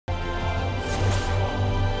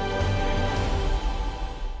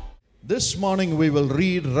This morning we will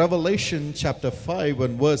read Revelation chapter 5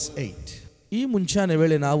 and verse 8. ಈ ಮುಂಚಾನೆ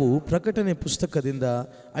ವೇಳೆ ನಾವು ಪ್ರಕಟಣೆ ಪುಸ್ತಕದಿಂದ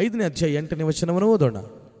 5ನೇ ಅಧ್ಯಾಯ 8ನೇ ವಚನವನ್ನು ಓದೋಣ.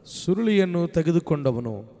 ಸುರುಳಿಯನ್ನು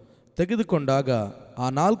ತೆಗೆದುಕೊಂಡಾಗ ಆ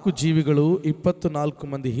 4 ಜೀವಿಗಳು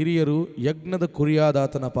 24 ಮಂದಿ ಹಿರಿಯರು ಯಜ್ಞದ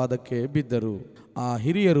ಕುರಿಯಾದಾತನ ಪಾದಕ್ಕೆ ಬಿದ್ದರು. ಆ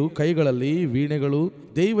ಹಿರಿಯರು ಕೈಗಳಲ್ಲಿ ವೀಣೆಗಳು,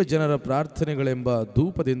 ದೈವ ಜನರ ಪ್ರಾರ್ಥನೆಗಳೆಂಬ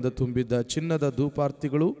ಧೂಪದಿಂದ ತುಂಬಿದ್ದ ಚಿನ್ನದ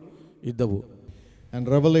ಧೂಪಾರ್ತಿಗಳು ಇದ್ದವು. And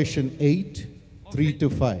Revelation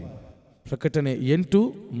 8:3-5. ಪ್ರಕಟಣೆ 8:3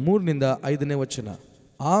 5ನೇ ವಚನ.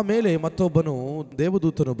 ಆಮೇಲೆ ಮತ್ತೊಬ್ಬನು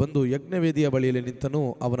ದೇವದೂತನು ಬಂದು ಯಜ್ಞವೇದಿಯ ಬಳಿಯಲ್ಲಿ ನಿಂತನು.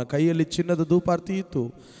 ಅವನ ಕೈಯಲ್ಲಿ ಚಿನ್ನದ ಧೂಪಾರ್ತಿ ಇತ್ತು.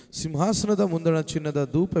 ಸಿಂಹಾಸನದ ಮುಂದಣ ಚಿನ್ನದ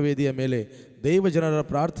ಧೂಪವೇದಿಯ ಮೇಲೆ ದೇವಜನರ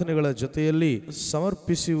ಪ್ರಾರ್ಥನೆಗಳ ಜೊತೆಯಲ್ಲಿ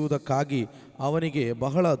ಸಮರ್ಪಿಸುವುದಕ್ಕಾಗಿ ಅವನಿಗೆ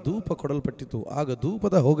ಬಹಳ ಧೂಪ ಕೊಡಲ್ಪಟ್ಟಿತು. ಆಗ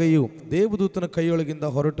ಧೂಪದ ಹೊಗೆಯು ದೇವದೂತನ ಕೈಯೊಳಗಿಂದ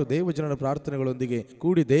ಹೊರಟು ದೇವಜನರ ಪ್ರಾರ್ಥನೆಗಳೊಂದಿಗೆ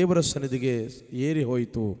ಕೂಡಿ ದೇವರ ಸನ್ನಿಧಿಗೆ ಏರಿ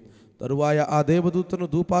ಹೋಯಿತು. ತರುವಾಯ ಆ ದೇವದೂತನು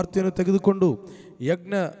ಧೂಪಾರ್ತಿಯನ್ನು ತೆಗೆದುಕೊಂಡು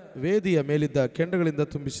ಯಜ್ಞ ವೇದಿಯ ಮೇಲಿದ್ದ ಕೆಂಡಗಳಿಂದ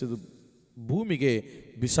ತುಂಬಿಸಿದ ಭೂಮಿಗೆ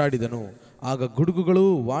ಬಿಸಾಡಿದನು. ಆಗ ಗುಡುಗುಗಳು,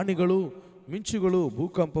 ವಾಣಿಗಳು, ಮಿಂಚುಗಳು,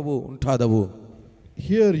 ಭೂಕಂಪವು ಉಂಟಾದವು.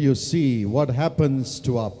 Here you see what happens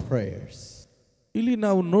to our prayers. ಇಲ್ಲಿ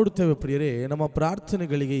ನಾವು ನೋಡುತ್ತೇವೆ ಪ್ರಿಯರೇ, ನಮ್ಮ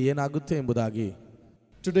ಪ್ರಾರ್ಥನೆಗಳಿಗೆ ಏನಾಗುತ್ತೆ ಎಂಬುದಾಗಿ.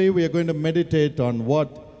 Today we are going to meditate on what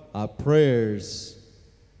our prayers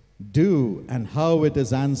do and how it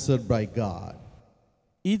is answered by God.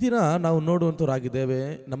 ಈ ದಿನ ನಾವು ನೋಡುವಂತವರಾಗಿದ್ದೇವೆ,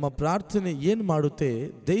 ನಮ್ಮ ಪ್ರಾರ್ಥನೆ ಏನು ಮಾಡುತ್ತೆ,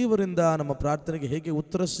 ದೇವರಿಂದ ನಮ್ಮ ಪ್ರಾರ್ಥನೆಗೆ ಹೇಗೆ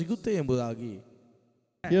ಉತ್ತರ ಸಿಗುತ್ತೆ ಎಂಬುದಾಗಿ.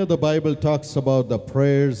 Here the Bible talks about the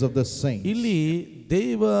prayers of the saints. ಇಲ್ಲಿ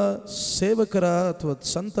ದೇವ ಸೇವಕರ ಅಥವಾ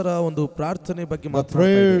ಸಂತರ ಒಂದು ಪ್ರಾರ್ಥನೆ ಬಗ್ಗೆ ಮಾತನಾಡುತ್ತಾ ಇದೆ.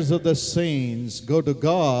 The prayers of the saints go to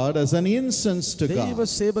God as an incense to God. ದೇವ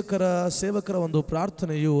ಸೇವಕರ ಒಂದು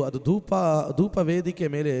ಪ್ರಾರ್ಥನೆಯು ಅದು ಧೂಪ ವೇದಿಕೆ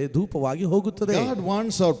ಮೇಲೆ ಧೂಪವಾಗಿ ಹೋಗುತ್ತದೆ. God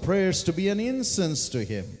wants our prayers to be an incense to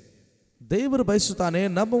him. ದೇವರು ಬಯಸುತ್ತಾನೆ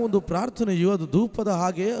ನಮ್ಮ ಒಂದು ಪ್ರಾರ್ಥನೆಯು ಅದು ಧೂಪದ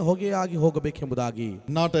ಹಾಗೆ ಹೊಗೆಯಾಗಿ ಹೋಗಬೇಕೆಂಬುದಾಗಿ.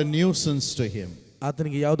 Not a nuisance to him.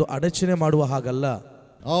 ಆತನಿಗೆ ಯಾವುದು ಅಡಚಣೆ ಮಾಡುವ ಹಾಗಲ್ಲ.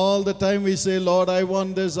 All the time we say, Lord, I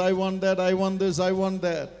want this, I want that, I want this, I want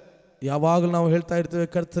that. ಯಾವಾಗಲೂ ನಾವು ಹೇಳ್ತಾ ಇರ್ತೇವೆ,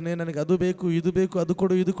 ಕರ್ತನೇ ನನಗೆ ಅದು ಬೇಕು, ಇದು ಬೇಕು, ಅದು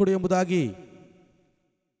ಕೊಡು, ಇದು ಕೊಡು ಎಂಬುದಾಗಿ.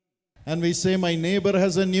 And we say, my neighbor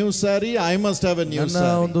has a new saree, I must have a new saree.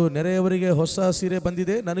 ನನ್ನ ಒಂದು ನೆರೆಯವರಿಗೆ ಹೊಸ ಸೀರೆ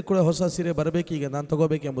ಬಂದಿದೆ, ನನಗೆ ಕೂಡ ಹೊಸ ಸೀರೆ ಬರಬೇಕು, ಈಗ ನಾನು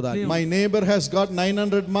ತಗೋಬೇಕು ಎಂಬುದಾಗಿ. My neighbor has got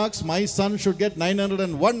 900 marks, my son should get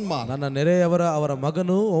 901 marks. ನನ್ನ ನೆರೆಯವರ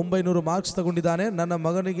ಮಗನು 900 ಮಾರ್ಕ್ಸ್ ತಗೊಂಡಿದ್ದಾನೆ, ನನ್ನ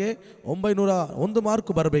ಮಗನಿಗೆ 901 mark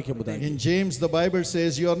ಬರಬೇಕೆಂಬುದಾಗಿ. In James the Bible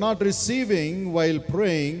says you are not receiving while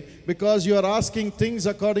praying because you are asking things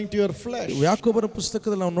according to your flesh. ಯಾಕೋಬನ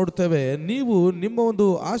ಪುಸ್ತಕದಲ್ಲಿ ನಾವು ನೋಡ್ತೇವೆ, ನೀವು ನಿಮ್ಮ ಒಂದು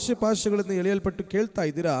ಆಸೆ ಪಾಶೆಗಳಿಂದ ಎಳೆಯಲ್ಪಟ್ಟು ಕೇಳ್ತಾ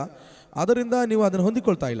ಇದ್ದೀರಾ, ಅದರಿಂದ ನೀವು ಅದನ್ನು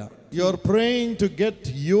ಹೊಂದಿಕೊಳ್ತಾ ಇಲ್ಲ. You are praying to get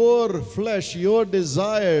your flesh, your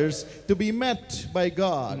desires to be met by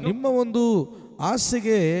God. ನಿಮ್ಮ ಒಂದು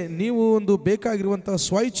ಆಸೆಗೆ ನೀವು ಒಂದು ಬೇಕಾಗಿರುವಂತಹ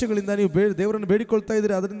ಸ್ವಇಚ್ಛೆಗಳಿಂದ ನೀವು ದೇವರನ್ನು ಬೇಡಿಕೊಳ್ತಾ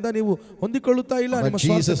ಇದ್ದೀರಾ, ಅದರಿಂದ ನೀವು ಹೊಂದಿಕೊಳ್ಳುತ್ತಾ ಇಲ್ಲ. But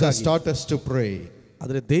Jesus has taught us to pray.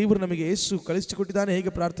 ಆದರೆ ದೇವರು ನಮಗೆ ಯೇಸು ಕಲಿಸಿಕೊಟ್ಟಿದ್ದಾನೆ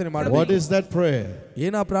ಹೇಗೆ ಪ್ರಾರ್ಥನೆ ಮಾಡಬೇಕು. What is that prayer?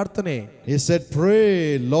 ಏನಾ ಪ್ರಾರ್ಥನೆ? He said, pray,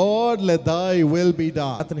 Lord, let thy will be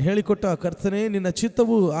done. ಆತನು ಹೇಳಿಕೊಟ್ಟ, ಕರ್ತನೇ ನಿನ್ನ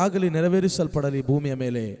ಚಿತ್ತವು ಆಗಲಿ, ನೆರವೇರಿಸಲ್ಪಡಲಿ ಭೂಮಿಯ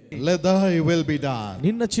ಮೇಲೆ. Let thy will be done.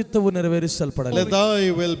 ನಿನ್ನ ಚಿತ್ತವು ನೆರವೇರಿಸಲ್ಪಡಲಿ. Let thy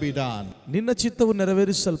will be done. ನಿನ್ನ ಚಿತ್ತವು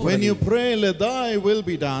ನೆರವೇರಿಸಲ್ಪಡಲಿ. When you pray, let thy will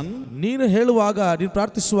be done, ನೀನು ಹೇಳುವಾಗ, ನೀನು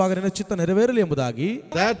ಪ್ರಾರ್ಥಿಸುವಾಗ ನಿನ್ನ ಚಿತ್ತ ನೆರವೇರಲಿ ಎಂಬುದಾಗಿ,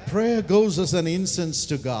 that prayer goes as an incense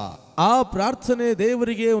to God. ಆ ಪ್ರಾರ್ಥನೆ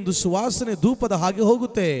ದೇವರಿಗೆ ಒಂದು ಸುವಾಸನೆ ಧೂಪದ ಹಾಗೆ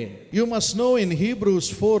ಹೋಗುತ್ತೆ. You must know in Hebrews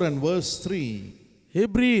 4 and verse 3.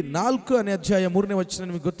 Hebri 4ನೇ ಅಧ್ಯಾಯ 3ನೇ ವಚನ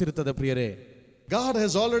ನಿಮಗೆ ಗೊತ್ತಿರುತ್ತದೆ ಪ್ರಿಯರೇ. God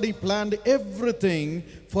has already planned everything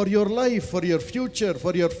for your life, for your future,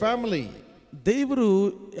 for your family. ದೇವರು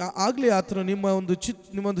ಆಗ್ಲೇ ಆತನು ನಿಮ್ಮ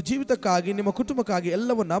ಒಂದು ಜೀವಿತಕ್ಕಾಗಿ, ನಿಮ್ಮ ಕುಟುಂಬಕ್ಕಾಗಿ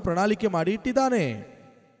ಎಲ್ಲವನ್ನ ಪ್ರಣಾಳಿಕೆ ಮಾಡಿ ಇಟ್ಟಿದ್ದಾನೆ.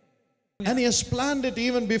 And he has planned it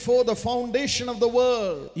even before the foundation of the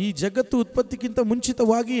world. ಈ ಜಗತ್ತು ಉತ್ಪತ್ತಿಗಿಂತ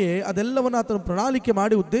ಮುಂಚಿತವಾಗಿಯೇ ಅದೆಲ್ಲವನ್ನ ಆತನು ಪ್ರಣಾಳಿಕೆ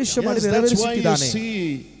ಮಾಡಿ ಉದ್ದೇಶ ಮಾಡಿ ನೆರವೇರಿಸಿದ್ದಾನೆ. That's why you see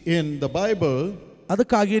in the Bible,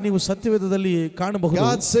 ಅದಕ್ಕಾಗಿ ನೀವು ಸತ್ಯವೇದದಲ್ಲಿ ಕಾಣಬಹುದು,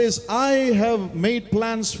 God says, I have made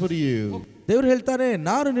plans for you. ದೇವರು ಹೇಳ್ತಾನೆ,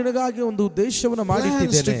 ನಾನು ನಿನಗಾಗಿ ಒಂದು ಉದ್ದೇಶವನ್ನು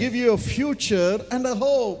ಮಾಡಿಟ್ಟಿದ್ದೇನೆ. Plans to give you a future and a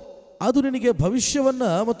hope. ಅದು ನಿನಗೆ ಭವಿಷ್ಯವನ್ನ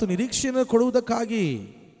ಮತ್ತು ನಿರೀಕ್ಷೆಯನ್ನು ಕೊಡುವುದಕ್ಕಾಗಿ.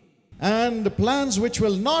 And plans which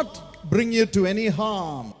will not bring you to any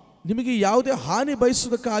harm. ನಿಮಗೆ ಯಾವುದೇ ಹಾನಿ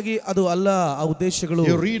ಬಯಸುವುದಕ್ಕಾಗಿ ಅದು ಅಲ್ಲ ಆ ಉದ್ದೇಶಗಳು.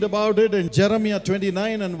 You read about it in Jeremiah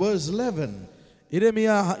 29 and verse 11. ಯೆರೆಮೀಯ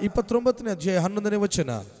 29ನೇ ಅಧ್ಯಾಯ 11ನೇ ವಚನ.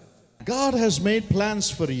 God has made plans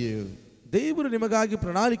for you. ದೇವರು ನಿಮಗಾಗಿ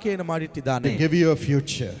ಪ್ರಣಾಳಿಕೆಯನ್ನು ಮಾಡಿಟ್ಟಿದ್ದಾನೆ. To give you a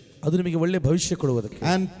future. ಅದು ನಿಮಗೆ ಒಳ್ಳೆ ಭವಿಷ್ಯ ಕೊಡುವುದಕ್ಕೆ.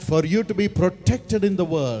 And for you to be protected in the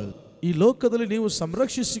world. ಈ ಲೋಕದಲ್ಲಿ ನೀವು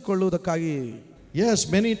ಸಂರಕ್ಷಿಸಿಕೊಳ್ಳುವುದಕ್ಕಾಗಿ. Yes,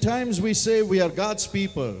 many times we say we are God's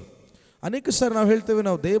people. ಅನೇಕ ಸಾರಿ ನಾವು ಹೇಳ್ತೇವೆ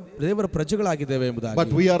ನಾವು ದೇವರ ಪ್ರಜೆಗಳಾಗಿದ್ದೇವೆ ಎಂಬುದಾಗಿ.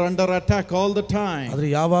 But we are under attack all the time. ಆದರೆ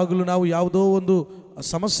ಯಾವಾಗಲೂ ನಾವು ಯಾವುದೋ ಒಂದು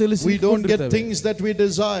ಸಮಸ್ಯೆಯಲ್ಲಿ we don't get things that we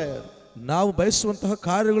desire. ನಾವು ಬಯಸುವಂತಹ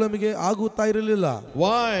ಕಾರ್ಯಗಳು ನಮಗೆ ಆಗುತ್ತಾ ಇರಲಿಲ್ಲ.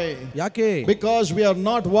 Why? ಯಾಕೆ? Because we are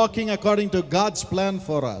not walking according to God's plan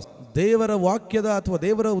for us. ದೇವರ ವಾಕ್ಯದ ಅಥವಾ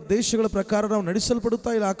ದೇವರ ಉದ್ದೇಶಗಳ ಪ್ರಕಾರ ನಾವು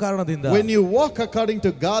ನಡೆಸಲ್ಪಡುತ್ತಾ ಇಲ್ಲ. ಆ ಕಾರಣದಿಂದ When you walk according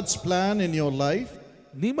to God's plan in your life,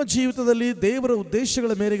 ನಿಮ್ಮ ಜೀವಿತದಲ್ಲಿ ದೇವರ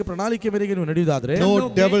ಉದ್ದೇಶಗಳ ಮೇರೆಗೆ ಪ್ರಣಾಳಿಕೆ ಮೇರೆಗೆ ನೀವು ನಡೆಯುವುದಾದ್ರೆ no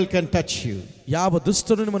devil can touch you. ಯಾವ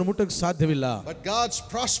ದುಷ್ಟನು ನಿಮ್ಮನ್ನು ಮುಟ್ಟಕ್ಕೆ ಸಾಧ್ಯವಿಲ್ಲ. But God's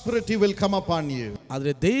prosperity will come upon you.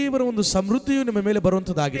 ಆದರೆ ದೇವರ ಒಂದು ಸಮೃದ್ಧಿಯು ನಿಮ್ಮ ಮೇಲೆ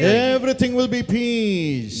ಬರುವಂತದ್ದಾಗಿದೆ. Everything will be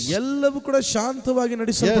peace. ಎಲ್ಲವೂ ಕೂಡ ಶಾಂತವಾಗಿ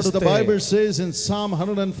ನಡೆಸಲ್ಪಡುತ್ತೆ. Yes, the Bible says in Psalm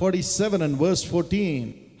 147 and verse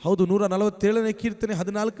 14. ಹೌದು, 147ನೇ ಕೀರ್ತನೆ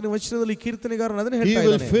 14ನೇ ವಚನದಲ್ಲಿ ಕೀರ್ತನೆಗಾರನು ಅದನ್ನೇ He ಹೇಳ್ತಾ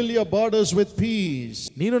will ಇದ್ದಾನೆ. fill your borders with peace.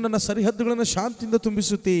 ನೀನು ನನ್ನ ಸರಿಹದ್ದುಗಳನ್ನು ಶಾಂತಿಯಿಂದ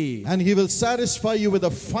ತುಂಬಿಸುತ್ತಿ. And he will satisfy you with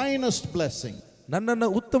the finest blessing. ನನ್ನನ್ನು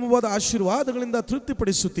ಉತ್ತಮವಾದ ಆಶೀರ್ವಾದಗಳಿಂದ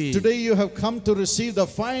ತೃಪ್ತಿಪಡಿಸುತ್ತಿ. Today you have come to receive the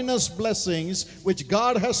finest blessings which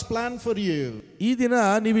God has planned for you. ಈ ದಿನ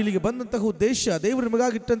ನೀವು ಇಲ್ಲಿಗೆ ಬಂದಂತಹ ಉದ್ದೇಶ ದೇವರು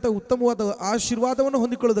ನಿಮಗಾಗಿಟ್ಟಂತಹ ಉತ್ತಮವಾದ ಆಶೀರ್ವಾದವನ್ನು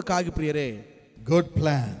ಹೊಂದಿಕೊಳ್ಳೋದಕ್ಕಾಗಿ ಪ್ರಿಯರೇ. Good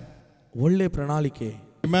plan. ಒಳ್ಳೆ ಪ್ರಣಾಳಿಕೆ.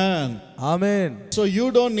 Amen. Amen. So you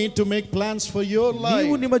don't need to make plans for your life.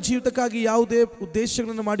 ನೀವು ನಿಮ್ಮ ಜೀವಿತಕ್ಕಾಗಿ ಯಾವುದೇ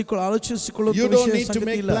ಉದ್ದೇಶಗಳನ್ನು ಆಲೋಚಿಸಿಕೊಳ್ಳುವ You don't need to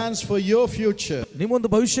make plans for your future. ನಿಮ್ಮೊಂದು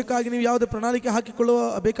ಭವಿಷ್ಯಕ್ಕಾಗಿ ನೀವು ಯಾವುದೇ ಪ್ರಣಾಳಿಕೆ ಹಾಕಿಕೊಳ್ಳುವ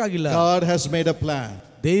ಬೇಕಾಗಿಲ್ಲ. God has made a plan.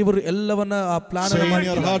 ದೇವರು ಎಲ್ಲವನ್ನ ಆ ಪ್ಲಾನ್ ಅನ್ನು ಮಾಡಿ. Say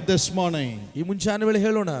in your heart this morning. ಈ ಮುಂಜಾನೆ ವೇಳೆ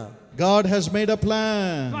ಹೇಳೋಣ, God has made a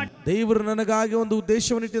plan. ದೇವರು ನನಗಾಗಿ ಒಂದು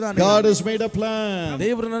ಉದ್ದೇಶವನ್ನು ಇಟ್ಟಿದ್ದಾನೆ. God has made a plan.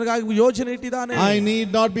 ದೇವರು ನನಗಾಗಿ ಯೋಜನೆ ಇಟ್ಟಿದ್ದಾನೆ. I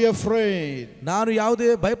need not be afraid. ನಾನು ಯಾವುದೇ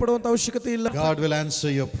ಭಯಪಡುವಂತ ಅವಶ್ಯಕತೆ ಇಲ್ಲ. God will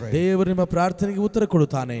answer your prayer. ದೇವರು ನಿಮ್ಮ ಪ್ರಾರ್ಥನೆಗೆ ಉತ್ತರ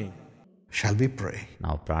ಕೊಡುತ್ತಾನೆ. Shall we pray?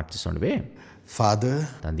 ನಾವು ಪ್ರಾರ್ಥಿಸೋಣವೇ? Father,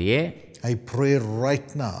 ತಂದೆಯೇ, I pray right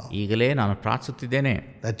now ಈಗಲೇ ನಾನು ಪ್ರಾರ್ಥಿಸುತ್ತಿದ್ದೇನೆ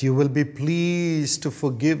that you will be pleased to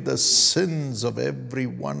forgive the sins of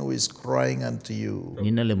everyone who is crying unto you.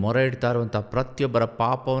 ನಿನ್ನಲ್ಲಿ ಮೊರೆ ಇಡ್ತಾ ಇರುವಂತಹ ಪ್ರತಿಯೊಬ್ಬರ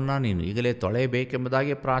ಪಾಪವನ್ನು ನೀನು ಈಗಲೇ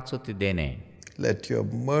ತೊಳೆಯಬೇಕೆಂಬುದಾಗಿ ಪ್ರಾರ್ಥಿಸುತ್ತಿದ್ದೇನೆ. Let your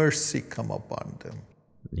mercy come upon them.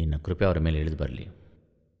 ನಿನ್ನ ಕೃಪೆ ಅವರ ಮೇಲೆ ಇಳಿದು ಬರಲಿ.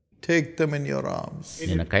 Take them in your arms.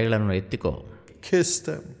 ನಿನ್ನ ಕೈಗಳನ್ನು ಎತ್ತಿಕೋ, Kiss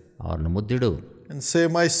them ಅವರನ್ನು ಮುದ್ದಿಡು. and say,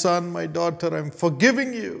 my son, my daughter, I'm forgiving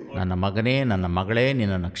you. ನನ್ನ ಮಗನೇ, ನನ್ನ ಮಗಳೇ,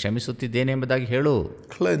 ನಿನ್ನನ್ನು ಕ್ಷಮಿಸುತ್ತಿದ್ದೇನೆ ಎಂಬುದಾಗಿ ಹೇಳು.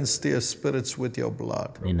 Cleanse their spirits with your blood.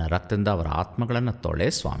 ನಿನ್ನ ರಕ್ತದಿಂದ ಅವರ ಆತ್ಮಗಳನ್ನು ತೊಳೆ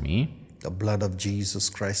ಸ್ವಾಮಿ. The blood of Jesus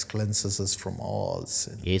Christ cleanses us from all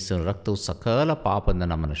sin. ಯೇಸುವಿನ ರಕ್ತವು ಸಕಲ ಪಾಪದಿಂದ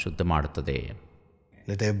ನಮ್ಮನ್ನು ಶುದ್ಧ ಮಾಡುತ್ತದೆ.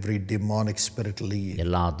 Let every demonic spirit leave.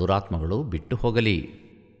 ಎಲ್ಲ ದುರಾತ್ಮಗಳು ಬಿಟ್ಟು ಹೋಗಲಿ.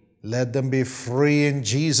 Let them be free in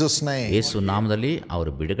Jesus' name. ಯೇಸು ನಾಮದಲ್ಲಿ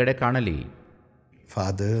ಅವರು ಬಿಡುಗಡೆ ಕಾಣಲಿ.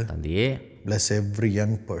 Father, ತಂದೆಯೇ, bless every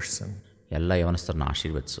young person. ಎಲ್ಲ ಯವನಸ್ಥರನ್ನು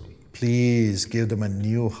ಆಶೀರ್ವದಿಸು. Please give them a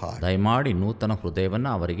new heart. ದಯಮಾಡಿ ನೂತನ ಹೃದಯವನ್ನು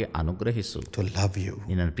ಅವರಿಗೆ ಅನುಗ್ರಹಿಸು. To love you.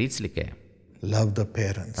 ನಿನ್ನನ್ನು ಪ್ರೀತಿಸಲಿಕ್ಕೆ, Love the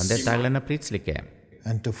parents. ತಂದೆ ತಾಯಿಗಳನ್ನು ಪ್ರೀತಿಸಲಿಕ್ಕೆ,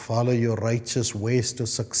 And to follow your righteous ways to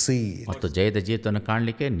succeed. ಮತ್ತು ಜಯದ ಜೀವಿತವನ್ನು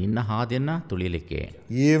ಕಾಣಲಿಕ್ಕೆ, ನಿನ್ನ ಹಾದಿಯನ್ನು ತುಳಿಯಲಿಕ್ಕೆ.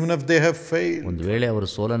 Even if they have failed, ಒಂದು ವೇಳೆ ಅವರು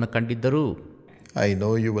ಸೋಲನ್ನು ಕಂಡಿದ್ದರೂ I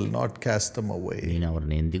know you will not cast them away. ನೀನು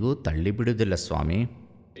ಅವರನ್ನು ಎಂದಿಗೂ ತಳ್ಳಿ ಬಿಡುವುದಿಲ್ಲ ಸ್ವಾಮಿ.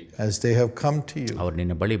 As they have come to you, ಅವರು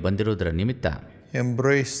ನಿನ್ನ ಬಳಿ ಬಂದಿರುವುದರ ನಿಮಿತ್ತ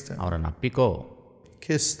embrace them. ಅವರನ್ನು ಅಪ್ಪಿಕೋ,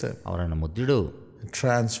 Kiss them. ಅವರನ್ನು ಮುದ್ದಿಡು.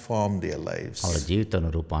 Transform their lives. ಅವರ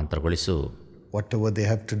ಜೀವಿತವನ್ನು ರೂಪಾಂತರಗೊಳಿಸು. Whatever they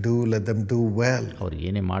have to do, let them do well. ಅವರು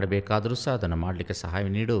ಏನೇ ಮಾಡಬೇಕಾದರೂ ಸಹ ಅದನ್ನು ಮಾಡಲಿಕ್ಕೆ ಸಹಾಯ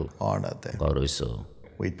ನೀಡು. Honor them. ಗೌರವಿಸು.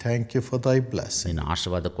 We thank you for thy blessing. ನಿನ್ನ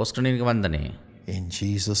ಆಶೀರ್ವಾದಕ್ಕೋಸ್ಕರ ನಿನಗೆ ವಂದನೆ. In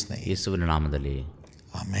Jesus' name. ಯೇಸುವಿನ ನಾಮದಲ್ಲಿ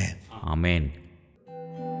Amen. ಆಮೇನ್.